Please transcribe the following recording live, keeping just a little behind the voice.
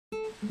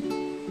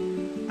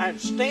I'm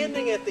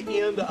standing at the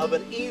end of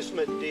an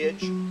easement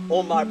ditch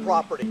on my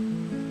property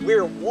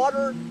where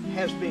water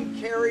has been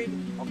carried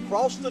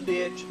across the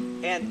ditch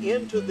and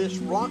into this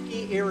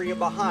rocky area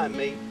behind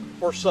me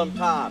for some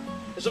time.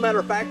 As a matter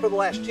of fact, for the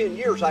last 10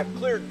 years, I've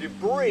cleared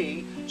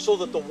debris so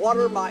that the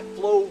water might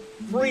flow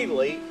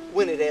freely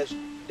when it has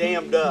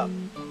dammed up.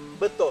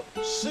 But the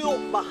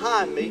silt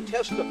behind me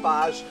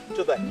testifies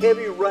to the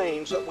heavy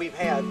rains that we've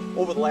had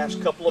over the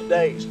last couple of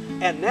days.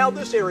 And now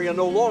this area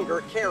no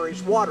longer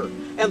carries water,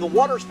 and the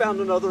water's found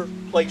another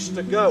place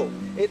to go.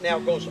 It now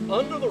goes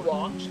under the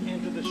rocks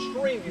into the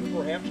stream you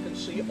perhaps can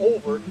see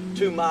over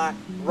to my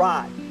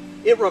right.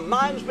 It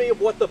reminds me of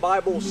what the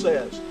Bible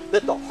says,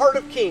 that the heart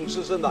of kings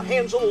is in the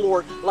hands of the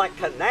Lord like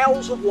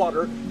canals of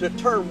water to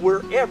turn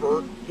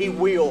wherever He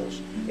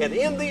wills. And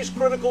in these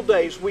critical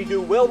days, we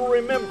do well to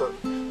remember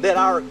that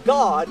our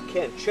God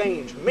can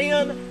change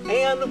men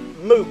and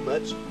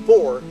movements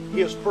for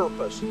His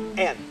purpose.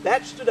 And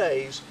that's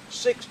today's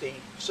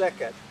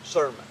 60-second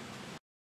sermon.